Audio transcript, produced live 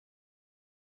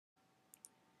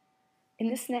In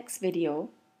this next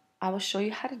video, I will show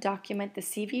you how to document the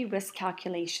CV risk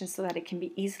calculation so that it can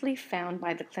be easily found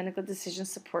by the clinical decision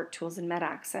support tools in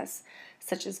MedAccess,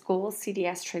 such as goals,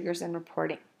 CDS triggers, and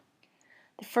reporting.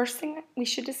 The first thing that we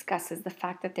should discuss is the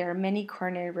fact that there are many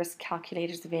coronary risk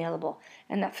calculators available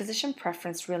and that physician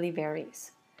preference really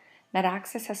varies.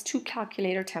 MedAccess has two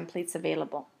calculator templates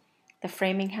available, the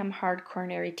Framingham Hard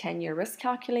Coronary 10-Year Risk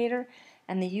Calculator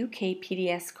and the UK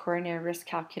PDS Coronary Risk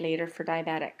Calculator for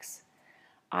diabetics.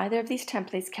 Either of these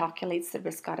templates calculates the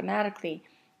risk automatically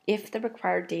if the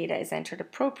required data is entered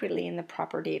appropriately in the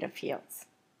proper data fields.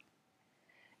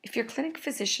 If your clinic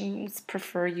physicians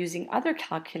prefer using other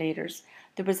calculators,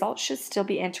 the results should still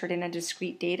be entered in a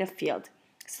discrete data field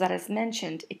so that, as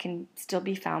mentioned, it can still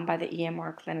be found by the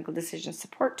EMR clinical decision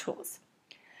support tools.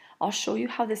 I'll show you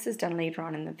how this is done later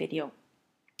on in the video.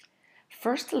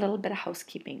 First, a little bit of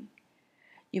housekeeping.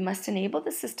 You must enable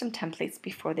the system templates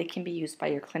before they can be used by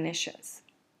your clinicians.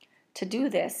 To do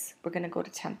this, we're going to go to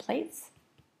Templates,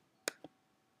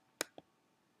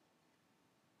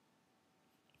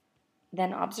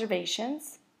 then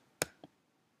Observations,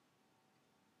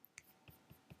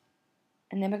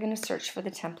 and then we're going to search for the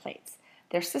templates.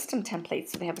 They're system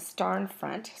templates, so they have a star in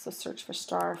front, so search for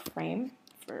star frame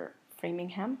for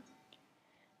Framingham.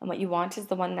 And what you want is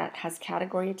the one that has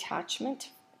category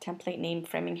attachment, template name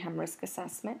Framingham Risk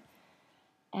Assessment.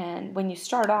 And when you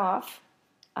start off,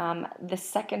 the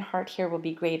second heart here will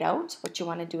be grayed out. What you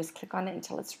want to do is click on it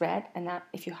until it's red, and that,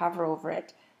 if you hover over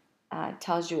it,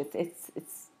 tells you it's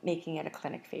making it a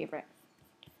clinic favorite.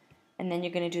 And then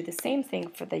you're going to do the same thing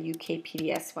for the UK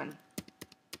PDS one.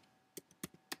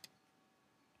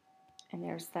 And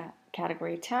there's the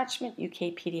category attachment,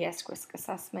 UK PDS risk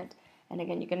assessment. And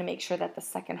again, you're going to make sure that the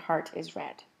second heart is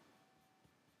red.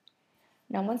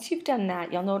 Now, once you've done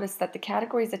that, you'll notice that the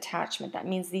categories attachment, that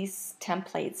means these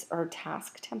templates are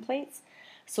task templates.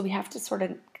 So we have to sort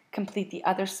of complete the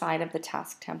other side of the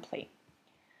task template.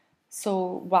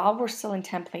 So while we're still in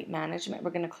template management,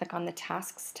 we're going to click on the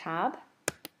tasks tab.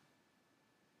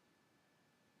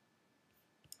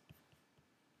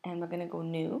 And we're going to go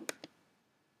new.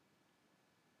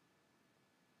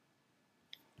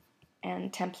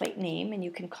 And template name, and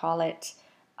you can call it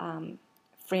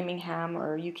Framingham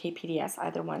or UK PDS,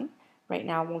 either one. Right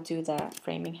now we'll do the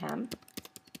Framingham.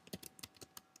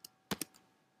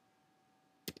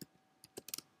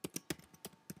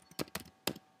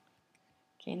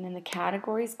 Okay, and then the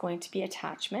category is going to be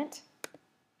attachment.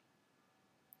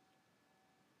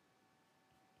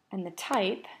 And the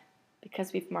type,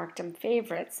 because we've marked them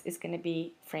favorites, is going to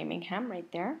be Framingham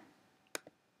right there.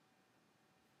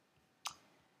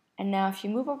 And now if you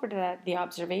move over to the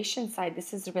observation side,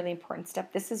 this is a really important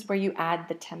step. This is where you add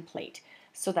the template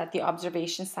so that the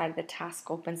observation side of the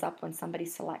task opens up when somebody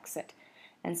selects it.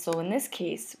 And so in this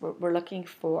case, we're looking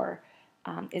for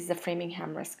is the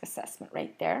Framingham risk assessment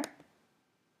right there.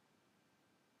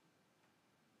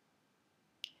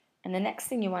 And the next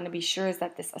thing you want to be sure is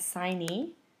that this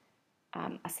assignee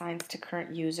assigns to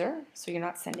current user, so you're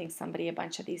not sending somebody a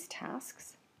bunch of these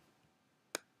tasks.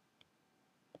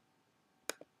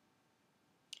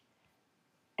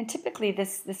 And typically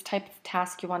this type of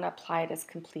task you want to apply it as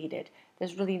completed.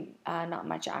 There's really not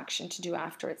much action to do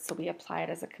after it, so we apply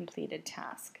it as a completed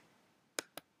task.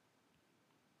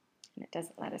 And it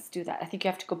doesn't let us do that. I think you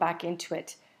have to go back into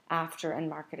it after and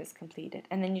mark it as completed.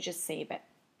 And then you just save it.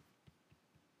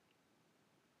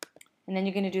 And then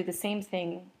you're going to do the same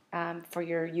thing for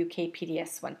your UK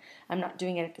PDS one. I'm not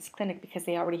doing it at this clinic because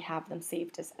they already have them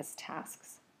saved as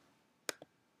tasks.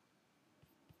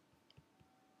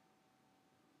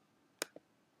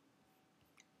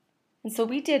 And so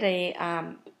we did a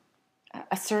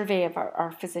survey of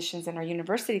our physicians in our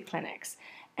university clinics,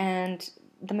 and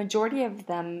the majority of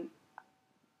them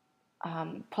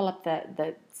pull up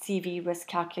the CV risk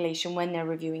calculation when they're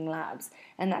reviewing labs,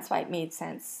 and that's why it made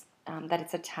sense that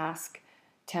it's a task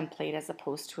template as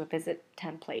opposed to a visit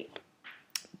template.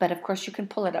 But of course you can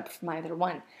pull it up from either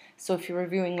one. So if you're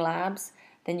reviewing labs,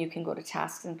 then you can go to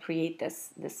tasks and create this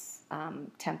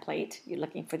template. You're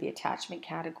looking for the attachment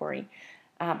category.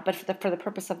 But for the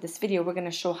purpose of this video, we're going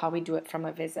to show how we do it from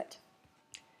a visit.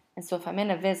 And so if I'm in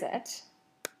a visit,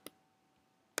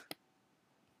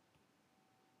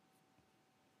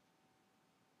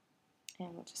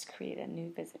 and we'll just create a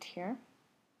new visit here.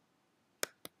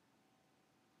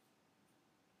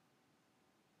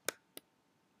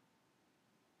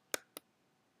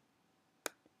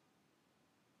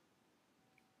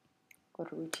 Go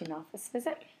to routine office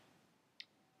visit.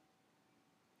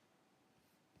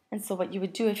 And so what you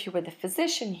would do if you were the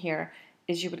physician here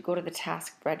is you would go to the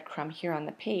task breadcrumb here on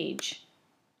the page.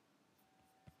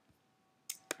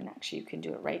 And Actually, you can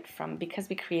do it right from, because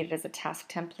we created it as a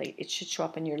task template, it should show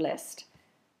up in your list.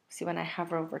 See, when I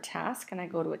hover over task and I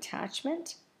go to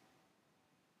attachment,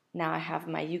 now I have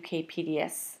my UK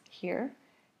PDS here,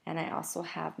 and I also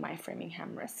have my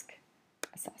Framingham risk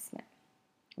assessment.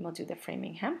 And we'll do the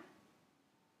Framingham.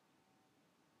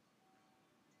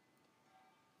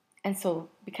 And so,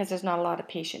 because there's not a lot of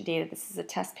patient data, this is a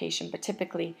test patient, but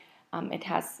typically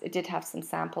it did have some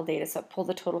sample data. So it pulled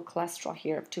the total cholesterol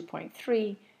here of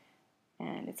 2.3,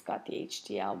 and it's got the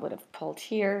HDL would have pulled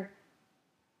here.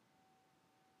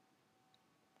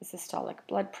 The systolic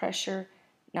blood pressure.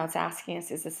 Now it's asking us,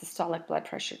 is the systolic blood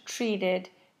pressure treated?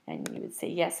 And you would say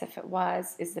yes if it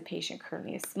was. Is the patient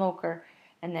currently a smoker?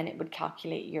 And then it would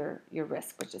calculate your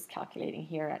risk, which is calculating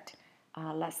here at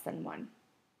less than 1.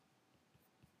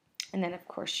 And then, of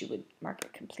course, you would mark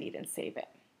it complete and save it.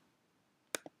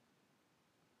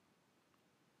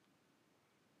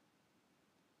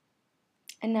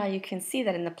 And now you can see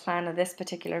that in the plan of this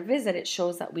particular visit, it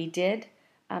shows that we did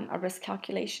a risk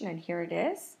calculation, and here it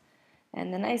is.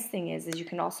 And the nice thing is you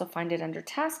can also find it under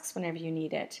tasks whenever you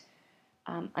need it,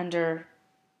 under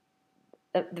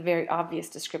the very obvious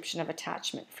description of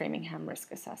attachment, Framingham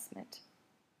risk assessment.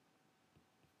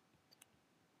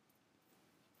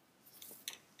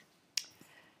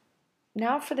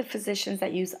 Now for the physicians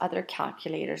that use other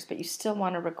calculators, but you still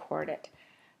want to record it.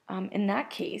 In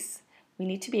that case, we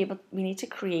need to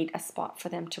create a spot for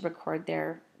them to record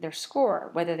their score,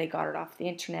 whether they got it off the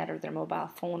internet or their mobile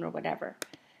phone or whatever.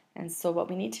 And so what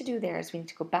we need to do there is we need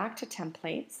to go back to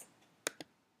templates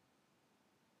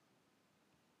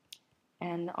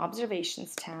and the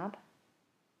observations tab.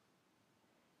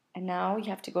 And now you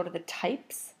have to go to the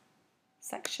types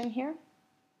section here.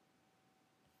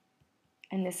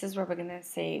 And this is where we're going to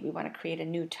say we want to create a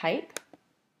new type.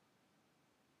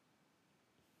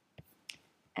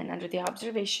 And under the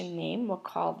observation name, we'll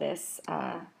call this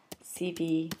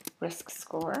CV risk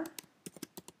score.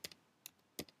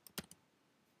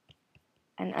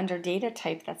 And under data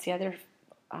type, that's the other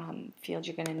field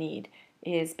you're going to need,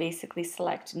 is basically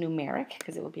select numeric,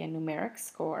 because it will be a numeric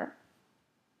score.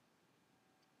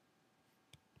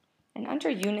 And under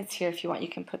units here, if you want, you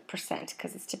can put percent,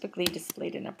 because it's typically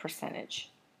displayed in a percentage.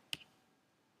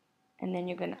 And then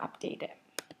you're going to update it.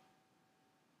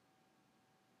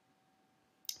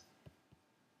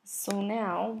 So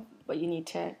now, what you need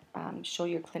to show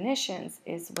your clinicians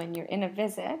is when you're in a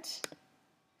visit,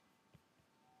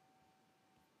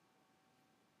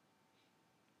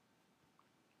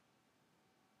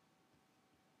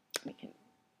 we can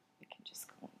just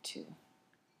go into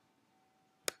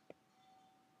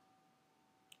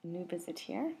a new visit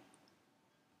here.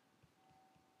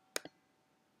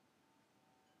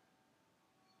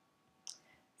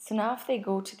 So now if they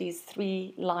go to these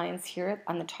 3 lines here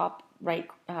on the top right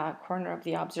corner of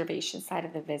the observation side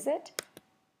of the visit,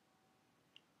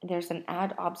 there's an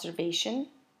add observation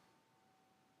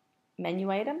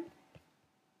menu item,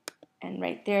 and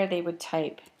right there they would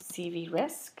type CV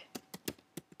risk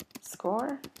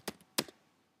score.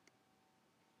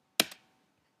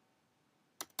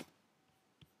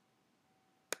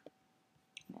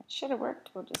 That should have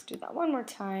worked. We'll just do that one more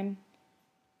time.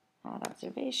 Add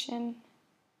observation.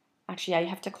 Actually, yeah, you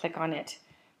have to click on it.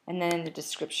 And then in the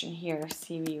description here,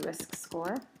 CV risk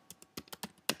score.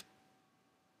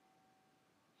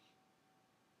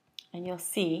 And you'll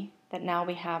see that now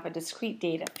we have a discrete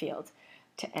data field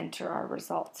to enter our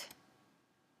result.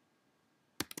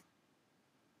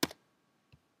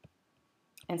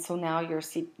 And so now your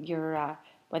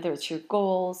whether it's your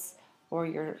goals or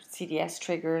your CDS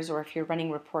triggers, or if you're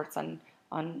running reports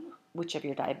on which of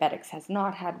your diabetics has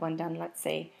not had one done, let's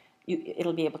say,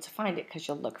 it'll be able to find it because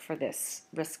you'll look for this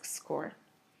risk score.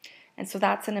 And so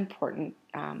that's an important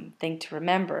thing to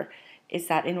remember, is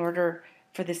that in order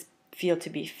for this field to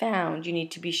be found, you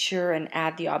need to be sure and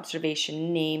add the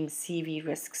observation name CV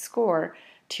risk score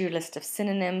to your list of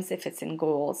synonyms if it's in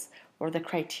goals, or the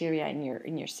criteria in your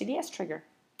CDS trigger.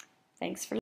 Thanks for